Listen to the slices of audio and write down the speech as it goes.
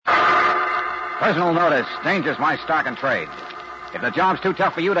Personal notice. Danger's my stock and trade. If the job's too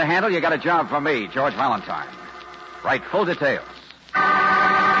tough for you to handle, you got a job for me, George Valentine. Write full details.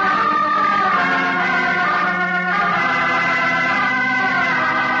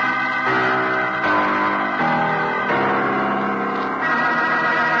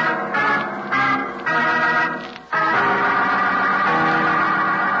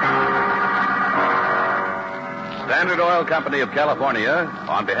 Standard Oil Company of California,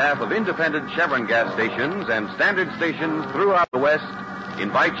 on behalf of independent Chevron gas stations and standard stations throughout the West,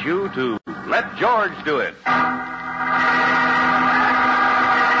 invites you to Let George Do It.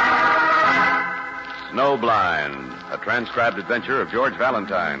 Snowblind, a transcribed adventure of George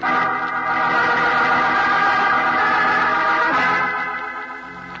Valentine.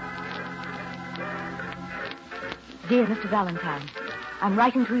 Dear Mr. Valentine, I'm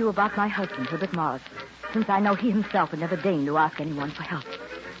writing to you about my husband, Herbert Morris, since I know he himself would never deign to ask anyone for help,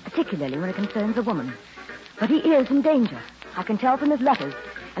 particularly when it concerns a woman. But he is in danger. I can tell from his letters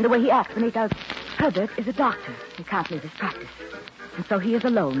and the way he acts when he does. Herbert is a doctor. He can't leave his practice. And so he is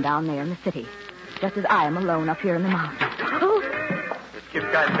alone down there in the city, just as I am alone up here in the mountains. Oh, Es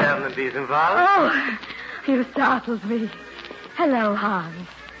gibt kein Lärm in diesem Wald. oh, you startled me. Hello, Hans.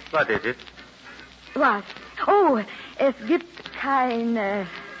 What is it? What? Oh, es gibt keine...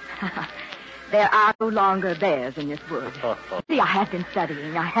 There are no longer bears in this wood. See, I have been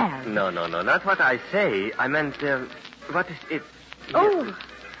studying. I have. No, not what I say. I meant, what is it?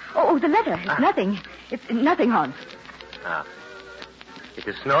 Oh, the letter. It's nothing. It's nothing, Hans. Ah. It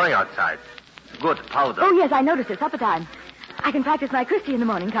is snowing outside. Good powder. Oh, yes, I noticed it. Supper time. I can practice my Christie in the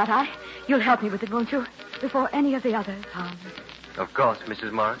morning, can't I? You'll help me with it, won't you? Before any of the others, Hans. Of course,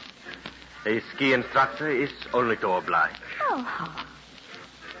 Mrs. Morris. A ski instructor is only to oblige. Oh, Hans.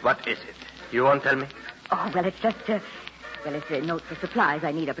 What is it? You won't tell me? Oh, well, it's just, it's a note for supplies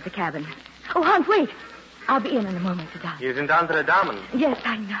I need up at the cabin. Oh, Hans, wait. I'll be in a moment to dine. You sind andere Damen. Yes,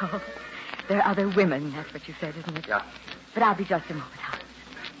 I know. There are other women, that's what you said, isn't it? Yeah. But I'll be just a moment, Hans.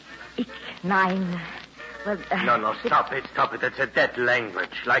 Ich, nein. Well, No, stop it. It's a dead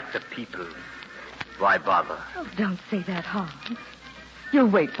language, like the people. Why bother? Oh, don't say that, Hans. You'll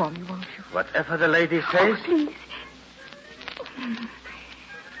wait for me, won't you? Whatever the lady says. Oh, please.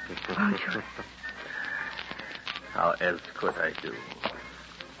 Won't you? How else could I do?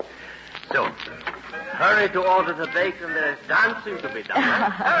 So, hurry to order the bacon. There's dancing to be done.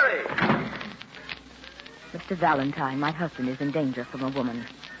 Hurry! Mr. Valentine, my husband is in danger from a woman.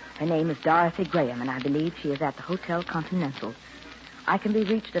 Her name is Dorothy Graham, and I believe she is at the Hotel Continental. I can be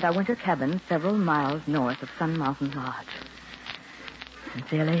reached at our winter cabin several miles north of Sun Mountain Lodge.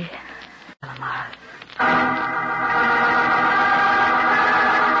 Sincerely, Stella Morris.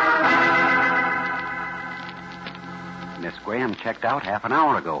 Miss Graham checked out half an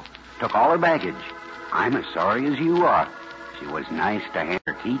hour ago. Took all her baggage. I'm as sorry as you are. She was nice to hand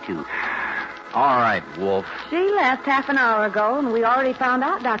her key to. All right, Wolf. She left half an hour ago, and we already found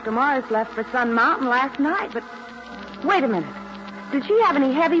out Dr. Morris left for Sun Mountain last night, but... Wait a minute. Did she have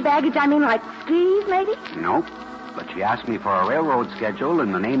any heavy baggage? I mean, like skis, maybe? Nope. But she asked me for a railroad schedule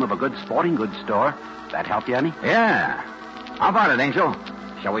in the name of a good sporting goods store. That help you any? Yeah. How about it, Angel?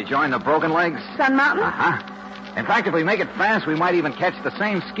 Shall we join the Broken Legs? Sun Mountain? Uh-huh. In fact, if we make it fast, we might even catch the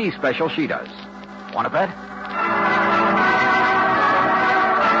same ski special she does. Want to bet?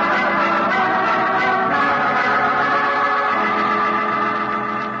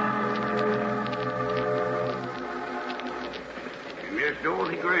 Miss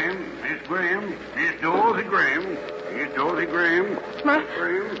Dorothy Graham. Miss Graham. Miss Dorothy Graham. Miss Dorothy Graham.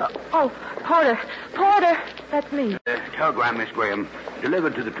 Porter. Porter. That's me. Telegram, Miss Graham.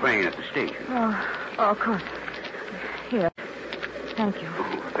 Delivered to the train at the station. Oh, of course. Here. Thank you.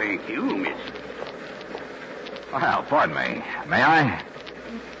 Oh, thank you, miss. Well, pardon me. May I?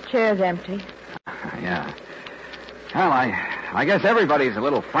 Chair's empty. Yeah. Well, I guess everybody's a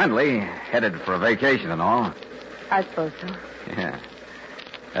little friendly, headed for a vacation and all. I suppose so.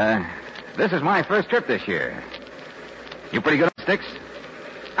 Yeah. This is my first trip this year. You pretty good on sticks?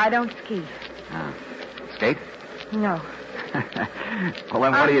 I don't ski. Skate? No. Well,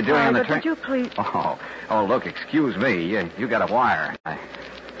 then what are you doing on the train? Would you please... Oh, look, excuse me. You got a wire.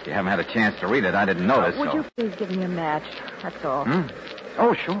 You haven't had a chance to read it. I didn't notice, Would you please give me a match? That's all.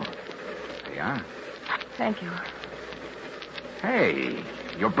 Oh, sure. Yeah. Thank you. Hey,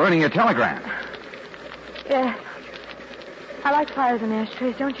 you're burning your telegram. Yes. I like fires and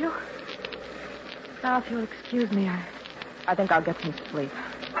ashtrays, don't you? Now, if you'll excuse me, I think I'll get some sleep.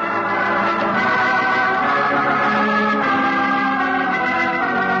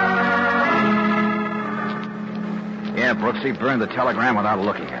 Yeah, Brooksy burned the telegram without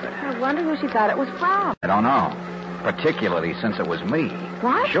looking at it. I wonder who she thought it was from. I don't know. Particularly since it was me.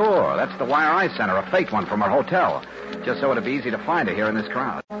 What? Sure, that's the wire I sent her, a fake one from her hotel. Just so it'd be easy to find her here in this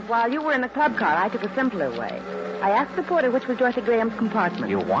crowd. Well, while you were in the club car, I took a simpler way. I asked the porter which was Dorothy Graham's compartment.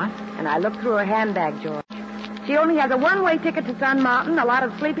 You what? And I looked through her handbag, George. She only has a one-way ticket to Sun Mountain, a lot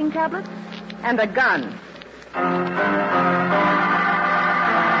of sleeping tablets, and a gun.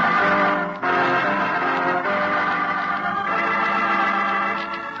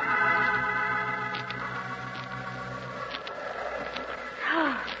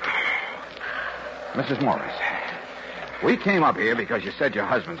 Mrs. Morris, we came up here because you said your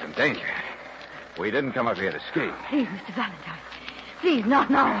husband's in danger. We didn't come up here to ski. Please, Mr. Valentine. Please, not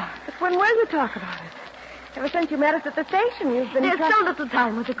now. But when will you talk about it? Ever since you met us at the station, you've been... There's so little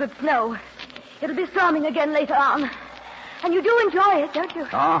time with the good snow. It'll be storming again later on. And you do enjoy it, don't you?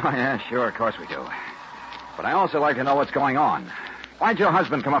 Oh, yeah, sure, of course we do. But I also like to know what's going on. Why'd your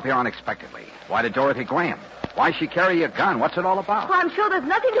husband come up here unexpectedly? Why did Dorothy Graham? Why'd she carry a gun? What's it all about? Well, I'm sure there's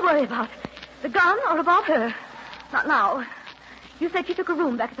nothing to worry about. The gun or about her. Not now. You said she took a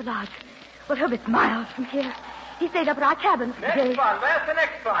room back at the lodge. Well, Herbert's miles from here. He stayed up at our cabin for the day. Next one. Where's the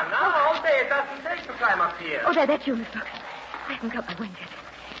next one? Now, all day it doesn't take to climb up here. Oh, that's you, Miss Brooks. I haven't got my wings yet.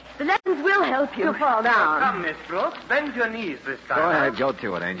 The lessons will help you. You fall down. Come, Miss Brooks. Bend your knees this time. Go ahead, go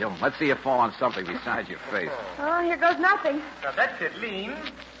to it, Angel. Let's see you fall on something besides your face. Oh, here goes nothing. Now, that's it. Lean.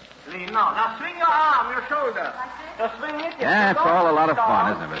 Lean. Now swing your arm, your shoulder. Now swing it. Yeah, it's all a lot of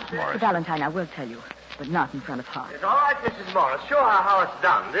fun, isn't it, Miss Mr. Morris? Valentine, I will tell you, but not in front of Hart. It's all right, Mrs. Morris. Show her how it's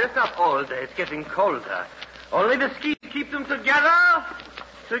done. There's not all day. It's getting colder. Only the skis keep them together.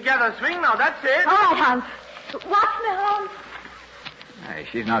 Together. Swing now. That's it. All right, Hans. Watch me, Hans. Hey,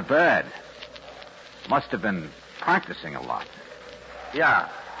 she's not bad. Must have been practicing a lot. Yeah.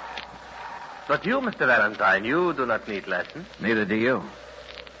 But you, Mr. Valentine, you do not need lessons. Neither do you.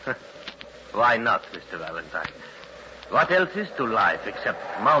 Why not, Mr. Valentine? What else is to life except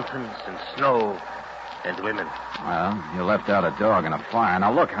mountains and snow and women? Well, you left out a dog and a fire.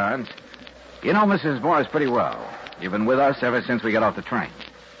 Now, look, Hans. You know Mrs. Morris pretty well. You've been with us ever since we got off the train.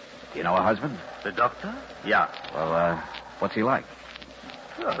 You know her husband? The doctor? Yeah. Well, what's he like?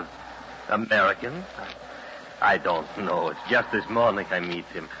 Well, American. I don't know. It's just this morning I meet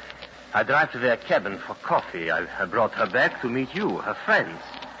him. I drive to their cabin for coffee. I brought her back to meet you, her friends.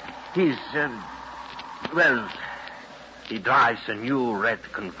 He's, well, he drives a new red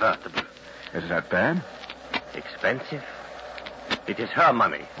convertible. Is that bad? Expensive. It is her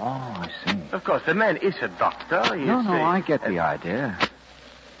money. Oh, I see. Of course, the man is a doctor. He No, is I get the idea.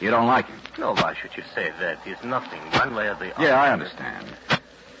 You don't like him? No, why should you say that? He's nothing, one way or the other. Yeah, I understand.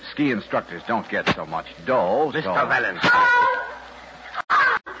 Ski instructors don't get so much dough, Mr. so... Valentine.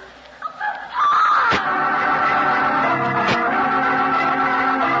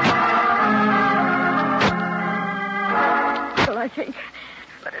 Well, I think.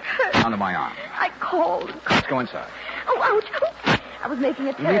 But it hurts. Under my arm. I called. Let's go inside. Oh, ouch. I was making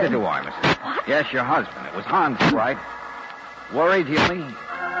a turn. Neither do I, Mrs. What? Yes, your husband. It was Hans, right? Worried he'll leave.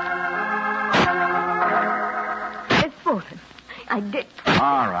 It's Fulton. I did.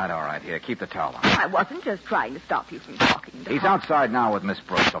 All right. Here, keep the towel on. I wasn't just trying to stop you from talking to He's Hart. outside now with Miss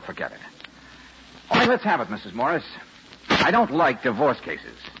Brooks, so forget it. All right, let's have it, Mrs. Morris. I don't like divorce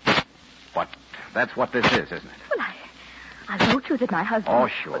cases. But that's what this is, isn't it? Well, I wrote you that my husband... Oh,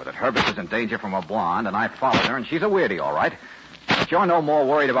 sure, that Herbert is in danger from a blonde, and I followed her, and she's a weirdy, all right. But you're no more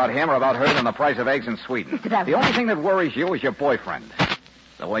worried about him or about her than the price of eggs in Sweden. Mr. Valentine. The only thing that worries you is your boyfriend.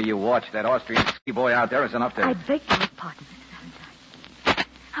 The way you watch that Austrian ski boy out there is enough to... I beg your pardon, Mr. Valentine.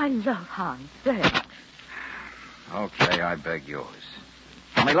 I love Hans very much. Okay, I beg yours.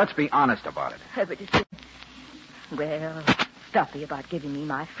 Only let's be honest about it. Herbert has been, well, stuffy about giving me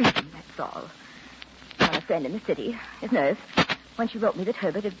my freedom, that's all. On a friend in the city, his nurse, when she wrote me that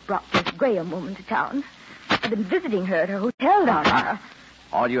Herbert had brought this Graham woman to town. I've been visiting her at her hotel down there.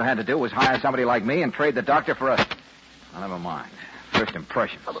 All you had to do was hire somebody like me and trade the doctor for a... Well, never mind. First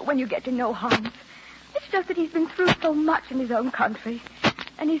impressions. Oh, but when you get to know Hans, it's just that he's been through so much in his own country.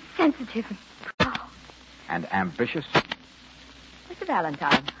 And he's sensitive and proud. And ambitious? Mr.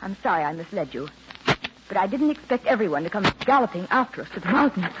 Valentine, I'm sorry I misled you. But I didn't expect everyone to come galloping after us to the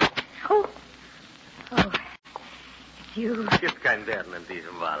mountains. Oh, it's you. Gibt kein Werden in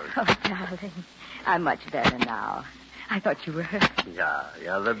diesem Wald. Oh, darling, I'm much better now. I thought you were hurt.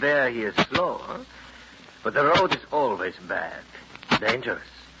 Yeah, the bear, he is slow, huh? But the road is always bad, dangerous.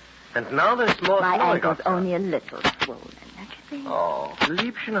 And now there's more My snow ankle's outside. only a little swollen, don't you think? Oh,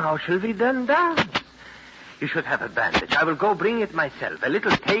 Liebchen, how shall we then dance? You should have a bandage. I will go bring it myself. A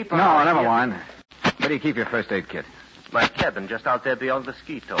little tape. No, never mind. Where do you keep your first aid kit? My cabin just out there beyond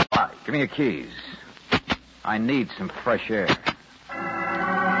Mosquito. Why? Give me your keys. I need some fresh air.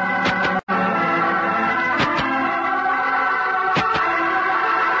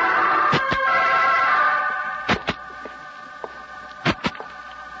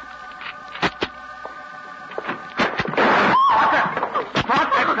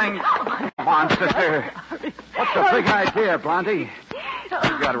 Come on, sister. What's the big idea, Blondie?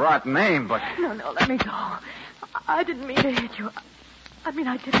 You've got a rotten name, but... No, let me go. I didn't mean to hit you. I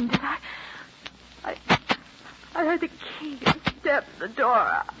didn't, did I? I heard the key and stepped the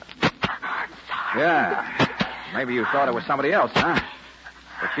door. I'm sorry. Yeah. Maybe you thought it was somebody else, huh?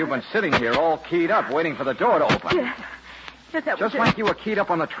 But you've been sitting here all keyed up, waiting for the door to open. Yes, that was Just it. like you were keyed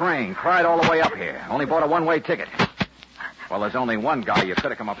up on the train, cried all the way up here. Only bought a one-way ticket. Well, there's only one guy you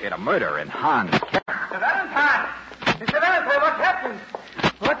could have come up here to murder, and Hans. Mr. Valentine! Mr. Valentine, what's happened?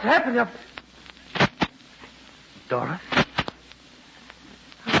 What's happened? Doris?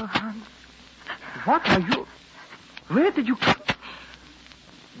 Oh, Hans. What are you... Where did you come...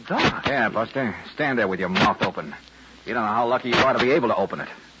 Doris? Yeah, Buster. Stand there with your mouth open. You don't know how lucky you are to be able to open it.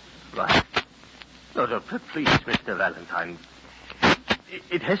 What? No, please, Mr. Valentine.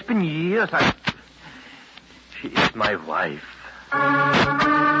 It has been years. She is my wife.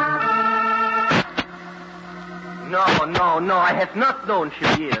 No, I have not known she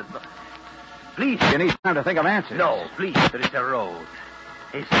is. Please. You need time to think of answers. No, please, there is a road.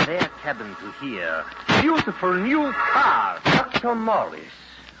 A spare cabin to here. Beautiful new car. Dr. Morris,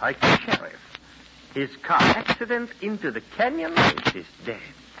 like the sheriff. His car accident into the canyon. It is dead.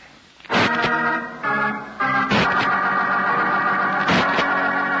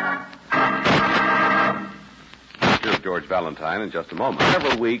 George Valentine in just a moment.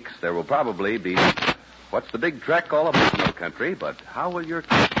 Several weeks, there will probably be... What's the big trek all about no country, but how will your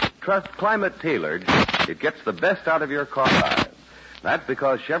climate tailored? It gets the best out of your car ride. That's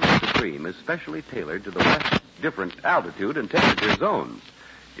because Chevron Supreme is specially tailored to the West's different altitude and temperature zones.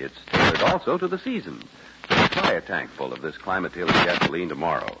 It's tailored also to the season. So try a tank full of this climate-tailored gasoline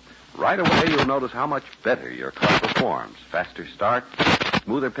tomorrow. Right away, you'll notice how much better your car performs. Faster start,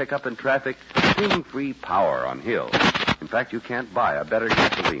 smoother pickup in traffic, swing-free power on hills. In fact, you can't buy a better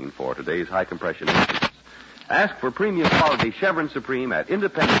gasoline for today's high-compression engines. Ask for premium quality Chevron Supreme at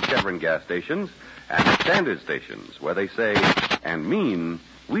independent Chevron gas stations and at standard stations where they say and mean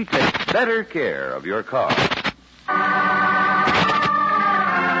we take better care of your car.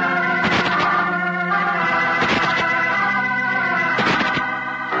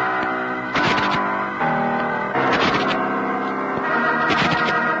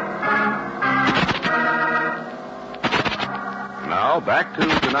 Now, back to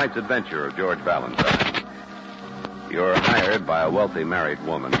tonight's adventure of George Valentine. You're hired by a wealthy married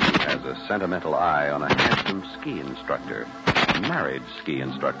woman who has a sentimental eye on a handsome ski instructor. A married ski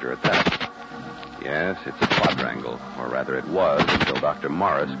instructor at that. Yes, it's a quadrangle, or rather it was until Dr.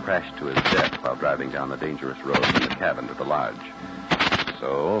 Morris crashed to his death while driving down the dangerous road from the cabin to the lodge.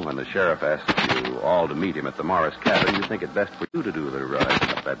 So, when the sheriff asks you all to meet him at the Morris cabin, you think it best for you to do the ride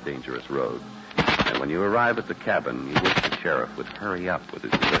up that dangerous road. And when you arrive at the cabin, you wish the sheriff would hurry up with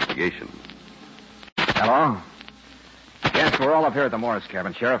his investigation. Hello? Yes, we're all up here at the Morris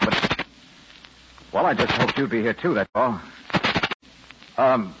cabin, Sheriff, but... Well, I just hoped you'd be here, too, that's all.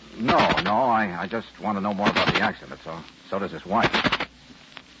 No, I just want to know more about the accident, that's all. So does his wife.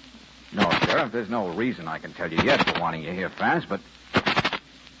 No, Sheriff, there's no reason I can tell you yet for wanting you here fast, but...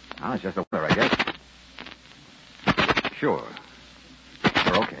 Well, it's just the weather, I guess. Sure.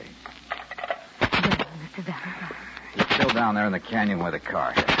 We're okay. Well, Mr. Valentine. He's still down there in the canyon where the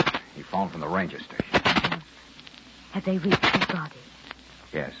car hit. He phoned from the ranger station. Have they reached his body?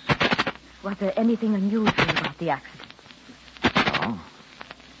 Yes. Was there anything unusual about the accident? No.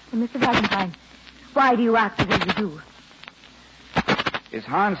 And Mr. Valentine, why do you act the way you do? Is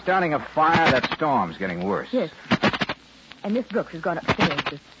Hans starting a fire? That storm's getting worse. Yes. And Miss Brooks has gone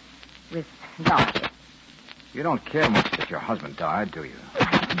upstairs with Darcy. You don't care much that your husband died, do you?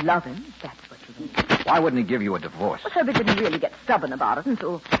 I love him, if that's what you mean. Why wouldn't he give you a divorce? Well, Herbert didn't really get stubborn about it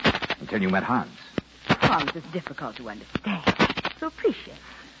until you met Hans. Hans is difficult to understand. So appreciate it.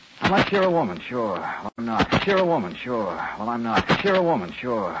 I'm like you're a woman, sure. Well, I'm not. You're a woman, sure. Well, I'm not. You're a woman,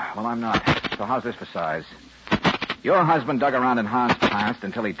 sure. Well, I'm not. So how's this for size? Your husband dug around in Hans' past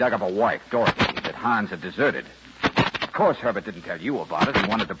until he dug up a wife, Dorothy, that Hans had deserted. Of course, Herbert didn't tell you about it. He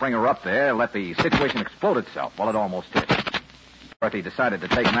wanted to bring her up there, let the situation explode itself. Well, it almost did. Dorothy decided to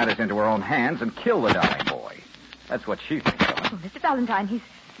take matters into her own hands and kill the darling boy. That's what she thinks of him. Oh, Mr. Valentine, he's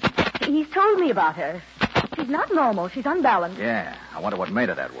told me about her. She's not normal. She's unbalanced. Yeah, I wonder what made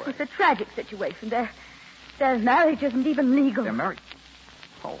her that way. It's a tragic situation. They're Their marriage isn't even legal. They're married?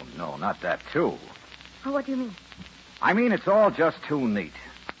 Oh, no, not that, too. Oh, what do you mean? I mean, it's all just too neat.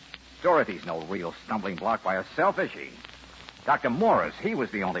 Dorothy's no real stumbling block by herself, is she? Dr. Morris, he was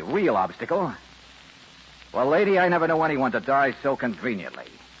the only real obstacle. Well, lady, I never knew anyone to die so conveniently.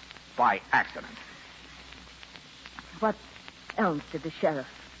 By accident. What else did the sheriff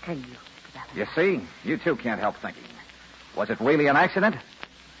tell you, Mr. Valentine? You see, you too can't help thinking. Was it really an accident?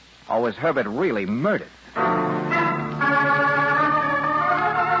 Or was Herbert really murdered?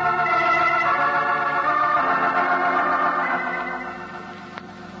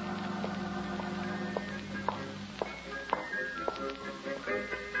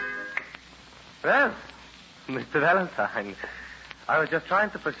 Well, Mr. Valentine, I was just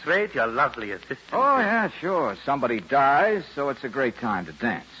trying to persuade your lovely assistant. Oh, yeah, sure. Somebody dies, so it's a great time to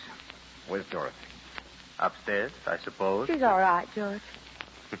dance. Where's Dorothy? Upstairs, I suppose. She's all right, George.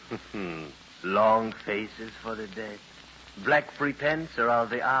 Long faces for the dead. Black pretense around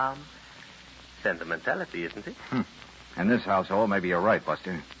the arm. Sentimentality, isn't it? In this household, maybe you're right,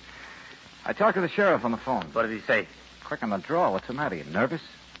 Buster. I talked to the sheriff on the phone. What did he say? Quick on the draw. What's the matter? You nervous?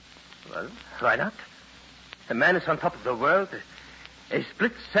 Well, why not? The man is on top of the world. A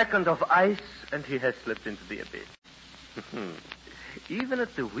split second of ice, and he has slipped into the abyss. Even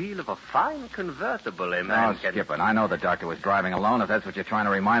at the wheel of a fine convertible, a man can... Skip it. I know the doctor was driving alone, if that's what you're trying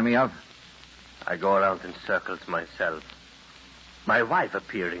to remind me of. I go around in circles myself. My wife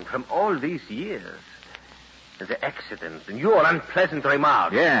appearing from all these years. The accident and your unpleasant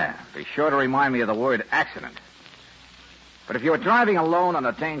remarks. Yeah, be sure to remind me of the word accident. But if you were driving alone on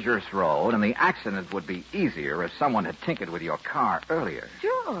a dangerous road, and the accident would be easier if someone had tinkered with your car earlier.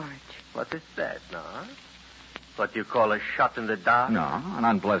 George. What is that, no? What you call a shot in the dark? No, an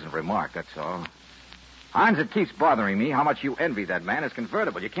unpleasant remark, that's all. Hines, it keeps bothering me how much you envy that man his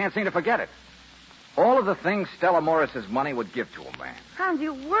convertible. You can't seem to forget it. All of the things Stella Morris's money would give to a man. Hans,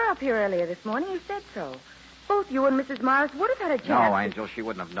 you were up here earlier this morning. You said so. Both you and Mrs. Morris would have had a chance. No, Angel, she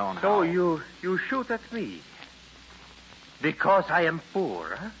wouldn't have known how. So you shoot at me. Because I am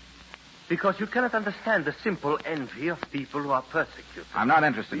poor, huh? Because you cannot understand the simple envy of people who are persecuted. I'm not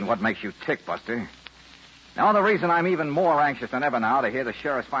interested in what makes you tick, Buster. Now, the reason I'm even more anxious than ever now to hear the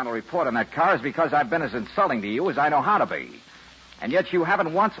sheriff's final report on that car is because I've been as insulting to you as I know how to be. And yet you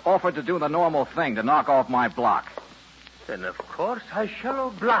haven't once offered to do the normal thing, to knock off my block. Then, of course, I shall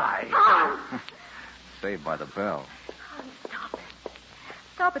oblige. Saved by the bell. Oh, stop it.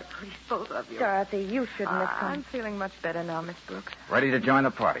 Stop it, please, both of you. Dorothy, you shouldn't have come. I'm feeling much better now, Miss Brooks. Ready to join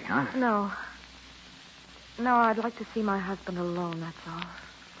the party, huh? No. No, I'd like to see my husband alone, that's all.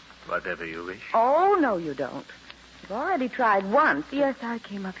 Whatever you wish. Oh, no, you don't. You've already tried once. Yes, I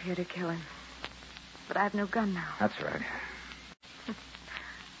came up here to kill him. But I have no gun now. That's right.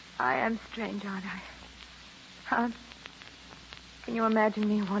 I am strange, aren't I? Hans, can you imagine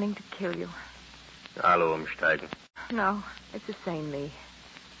me wanting to kill you? Hallo, umsteigen. No, it's the same me.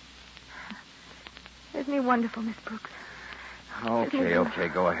 Isn't he wonderful, Miss Brooks? Okay,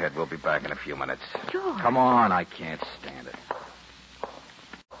 go ahead. We'll be back in a few minutes. George. Come on, I can't stand it.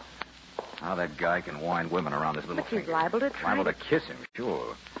 How that guy can wind women around his little But she's finger. liable to try. Liable to kiss him,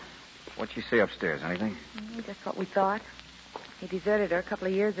 sure. What'd she say upstairs? Anything? Just what we thought. He deserted her a couple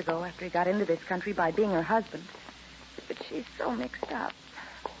of years ago after he got into this country by being her husband. But she's so mixed up.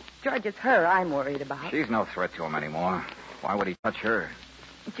 George, it's her I'm worried about. She's no threat to him anymore. Why would he touch her?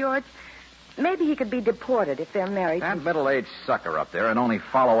 George, maybe he could be deported if they're married. That middle-aged sucker up there and only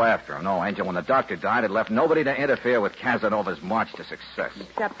follow after him. No, Angel, when the doctor died, it left nobody to interfere with Casanova's march to success.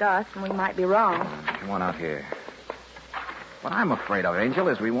 Except us, and we might be wrong. Come on out here. What I'm afraid of, Angel,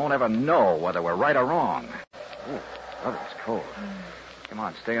 is we won't ever know whether we're right or wrong. Ooh, brother, it's cold. Come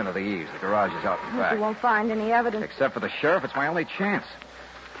on, stay under the eaves. The garage is out in You back. won't find any evidence. Except for the sheriff, it's my only chance.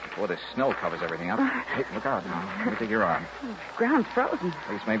 Before this snow covers everything up. Hey, look out now. Let me take your arm. The ground's frozen.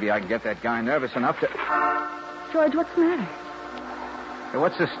 At least maybe I can get that guy nervous enough to... George, what's the matter? Hey,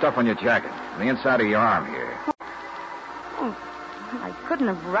 what's this stuff on your jacket? On the inside of your arm here. Oh, I couldn't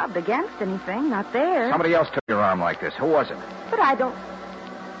have rubbed against anything. Not there. Somebody else took your arm like this. Who was it? But I don't...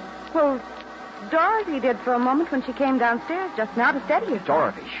 Well, Dorothy did for a moment when she came downstairs just now to steady herself.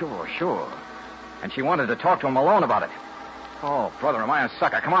 Dorothy, sure. And she wanted to talk to him alone about it. Oh, brother, am I a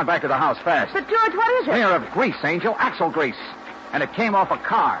sucker? Come on back to the house fast. But, George, what is it? Smear of grease, Angel. Axle grease. And it came off a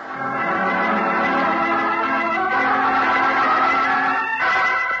car.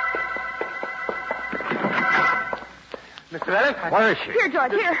 Mr. Valentine. Where is she? Here,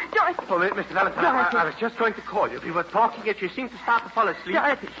 George, here. Dorothy. Oh, Mr. Valentine, I was just going to call you. We were talking, yet you seemed to start to fall asleep.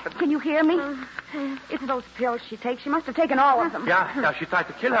 Dorothy, can you hear me? It's those pills she takes. She must have taken all of them. Yeah, she tried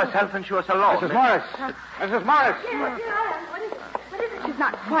to kill herself and she was alone. Mrs. Morris. Mrs. Morris. What is it? She's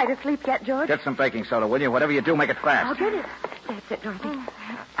not quite asleep yet, George. Get some baking soda, will you? Whatever you do, make it fast. I'll get it. That's it, Dorothy.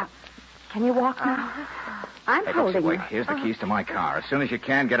 Can you walk now? I'm Hey, holding wait, you. here's the keys to my car. As soon as you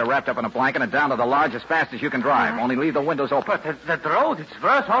can, get her wrapped up in a blanket and down to the lodge as fast as you can drive. Only leave the windows open. But the road, it's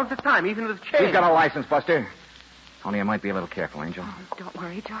worse all the time, even with chains. She's got a license, Buster. Only you might be a little careful, Angel. Don't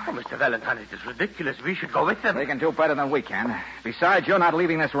worry, George. Oh, Mr. Valentine, it is ridiculous. We should go with them. They can do better than we can. Besides, you're not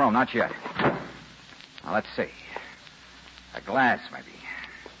leaving this room, not yet. Now, let's see. A glass, maybe.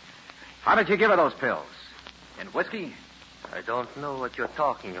 How did you give her those pills? In whiskey? I don't know what you're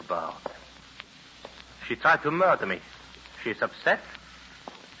talking about. She tried to murder me. She's upset.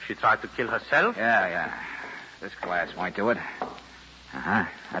 She tried to kill herself. Yeah. This glass might do it. Uh-huh.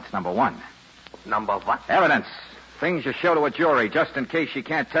 That's number one. Number what? Evidence. Things you show to a jury just in case she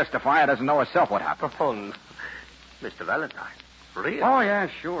can't testify or doesn't know herself what happened. Oh, no. Mr. Valentine. Really? Oh, yeah,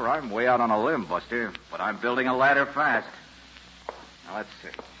 sure. I'm way out on a limb, Buster. But I'm building a ladder fast. Now, let's see.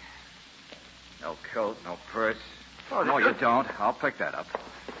 No coat, no purse. Oh, no, you don't. I'll pick that up.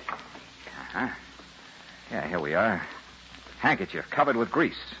 Uh-huh. Yeah, here we are. Handkerchief covered with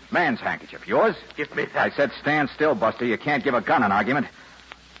grease. Man's handkerchief. Yours? Give me that. I said stand still, Buster. You can't give a gun an argument.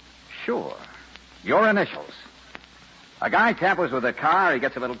 Sure. Your initials. A guy tampers with a car, he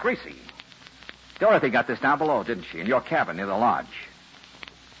gets a little greasy. Dorothy got this down below, didn't she? In your cabin near the lodge.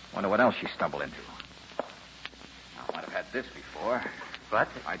 Wonder what else she stumbled into. I might have had this before. What?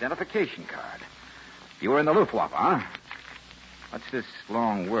 Identification card. You were in the Luftwaffe, huh? What's this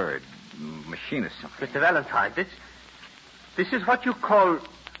long word? Machinist something. Mr. Valentine, this is what you call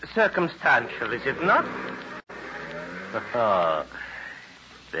circumstantial, is it not?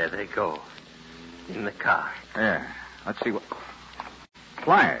 There they go. In the car. Yeah. Let's see what...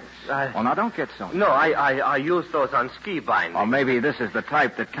 Pliers. Well, now, don't get so... No, I use those on ski binding. Or maybe this is the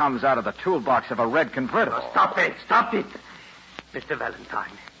type that comes out of the toolbox of a red convertible. Stop it. Mr.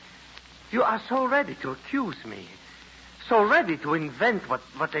 Valentine, you are so ready to accuse me. So ready to invent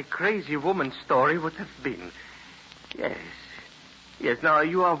what a crazy woman's story would have been. Yes, now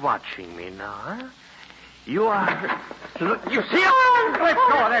you are watching me now, huh? You are... Look, you see... Oh, let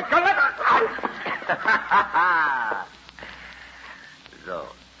go of that gun. So,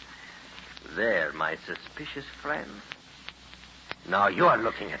 there, my suspicious friend. Now you are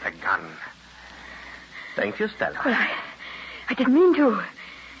looking at a gun. Thank you, Stella. Well, I didn't mean to.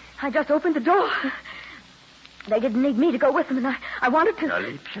 I just opened the door. They didn't need me to go with them, and I wanted to... Now,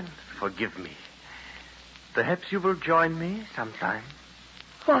 Liebchen, forgive me. Perhaps you will join me sometime.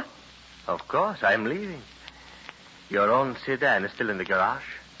 What? Of course, I'm leaving. Your own sedan is still in the garage.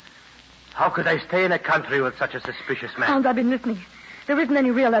 How could I stay in a country with such a suspicious man? Hans, I've been listening. There isn't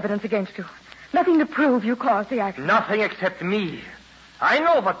any real evidence against you. Nothing to prove you caused the accident. Nothing except me. I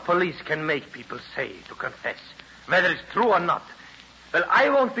know what police can make people say to confess, whether it's true or not. Well, I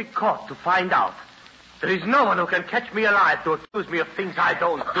won't be caught to find out. There is no one who can catch me alive to accuse me of things I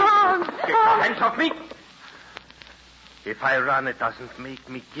don't do. Hans! Get your hands off me. If I run, it doesn't make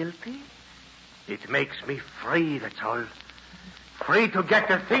me guilty. It makes me free, that's all. Free to get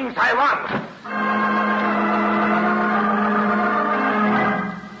the things I want.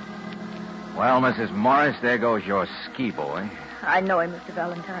 Well, Mrs. Morris, there goes your ski boy. I know him, Mr.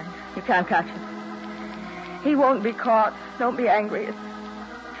 Valentine. You can't catch him. He won't be caught. Don't be angry.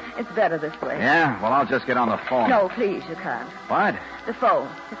 It's better this way. Yeah? Well, I'll just get on the phone. No, please, you can't. What? The phone.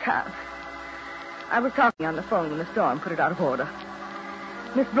 You can't. I was talking on the phone when the storm put it out of order.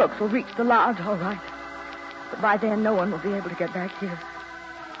 Miss Brooks will reach the lodge, all right. But by then, no one will be able to get back here.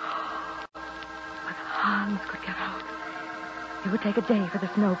 But Hans could get out. It would take a day for the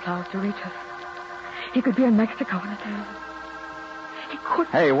snowplows to reach us. He could be in Mexico in a day. He could...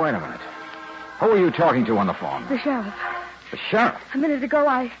 Hey, wait a minute. Who are you talking to on the phone? The sheriff. The sheriff? A minute ago,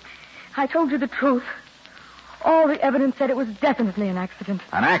 I told you the truth. All the evidence said it was definitely an accident.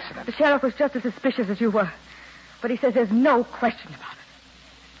 An accident? The sheriff was just as suspicious as you were. But he says there's no question about it.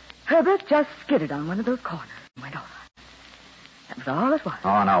 Herbert just skidded on one of those corners and went over. That was all it was.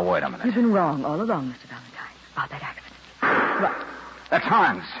 Oh, now, wait a minute. You've been wrong all along, Mr. Valentine, about that accident. Right. That's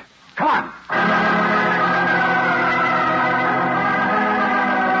Hans. Come on.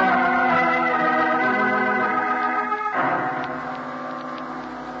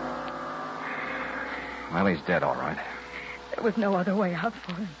 Well, he's dead, all right. There was no other way out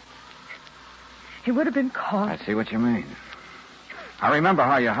for him. He would have been caught. I see what you mean. I remember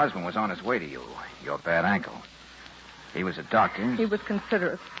how your husband was on his way to you, your bad ankle. He was a doctor. He was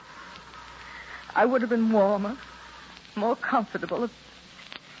considerate. I would have been warmer, more comfortable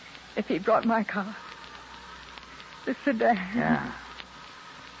if he brought my car. The sedan. Yeah.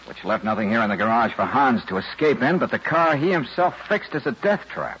 Which left nothing here in the garage for Hans to escape in but the car he himself fixed as a death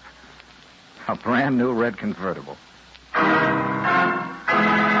trap. A brand new red convertible.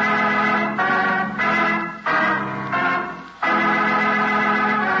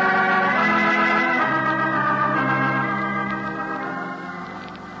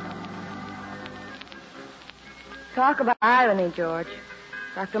 Talk about irony, George.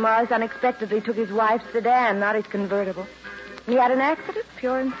 Dr. Morris unexpectedly took his wife's sedan, not his convertible. He had an accident,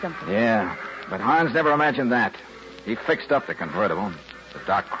 pure and simple. Yeah, but Hans never imagined that. He fixed up the convertible. The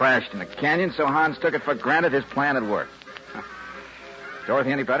doc crashed in the canyon, so Hans took it for granted his plan had worked.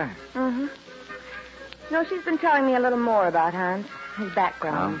 Dorothy any better? Mm-hmm. No, she's been telling me a little more about Hans, his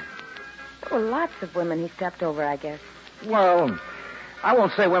background. There were lots of women he stepped over, I guess. Well, I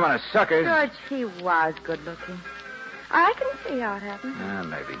won't say women are suckers. George, he was good looking. I can see how it happened.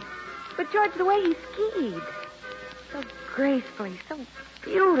 Maybe. But, George, the way he skied, so gracefully, so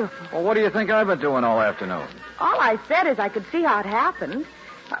beautiful. Well, what do you think I've been doing all afternoon? All I said is I could see how it happened.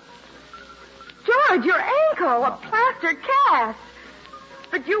 George, your ankle, a plaster cast.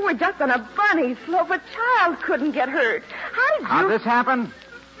 But you were just on a bunny slope. A child couldn't get hurt. How did you... How'd this happen?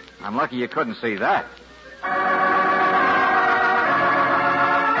 I'm lucky you couldn't see that.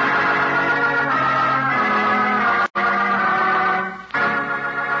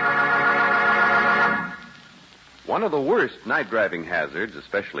 One of the worst night driving hazards,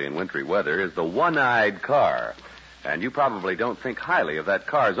 especially in wintry weather, is the one-eyed car. And you probably don't think highly of that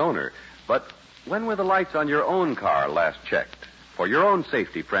car's owner. But when were the lights on your own car last checked? For your own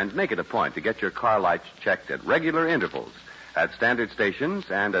safety, friends, make it a point to get your car lights checked at regular intervals. At standard stations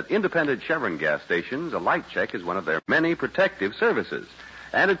and at independent Chevron gas stations, a light check is one of their many protective services.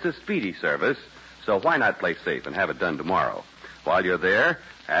 And it's a speedy service, so why not play safe and have it done tomorrow? While you're there,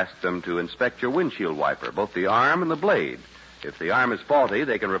 ask them to inspect your windshield wiper, both the arm and the blade. If the arm is faulty,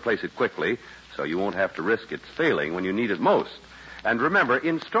 they can replace it quickly, so you won't have to risk its failing when you need it most. And remember,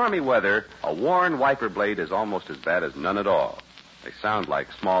 in stormy weather, a worn wiper blade is almost as bad as none at all. They sound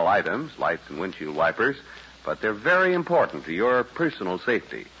like small items, lights and windshield wipers, but they're very important to your personal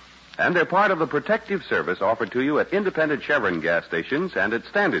safety. And they're part of the protective service offered to you at independent Chevron gas stations and at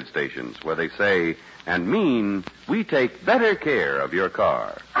standard stations, where they say and mean, we take better care of your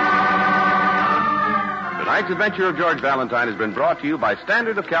car. Tonight's adventure of George Valentine has been brought to you by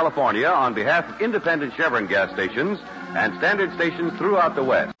Standard of California on behalf of independent Chevron gas stations and standard stations throughout the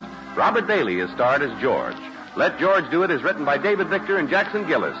West. Robert Bailey is starred as George. Let George Do It is written by David Victor and Jackson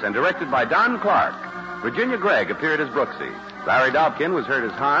Gillis and directed by Don Clark. Virginia Gregg appeared as Brooksy. Larry Dobkin was heard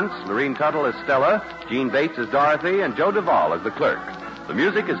as Hans, Lorene Tuttle as Stella, Jean Bates as Dorothy, and Joe Duvall as the clerk. The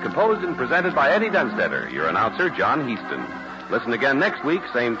music is composed and presented by Eddie Dunstetter, your announcer, John Heaston. Listen again next week,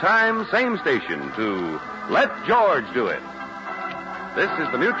 same time, same station, to Let George Do It. This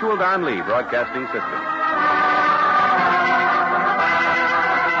is the Mutual Don Lee Broadcasting System.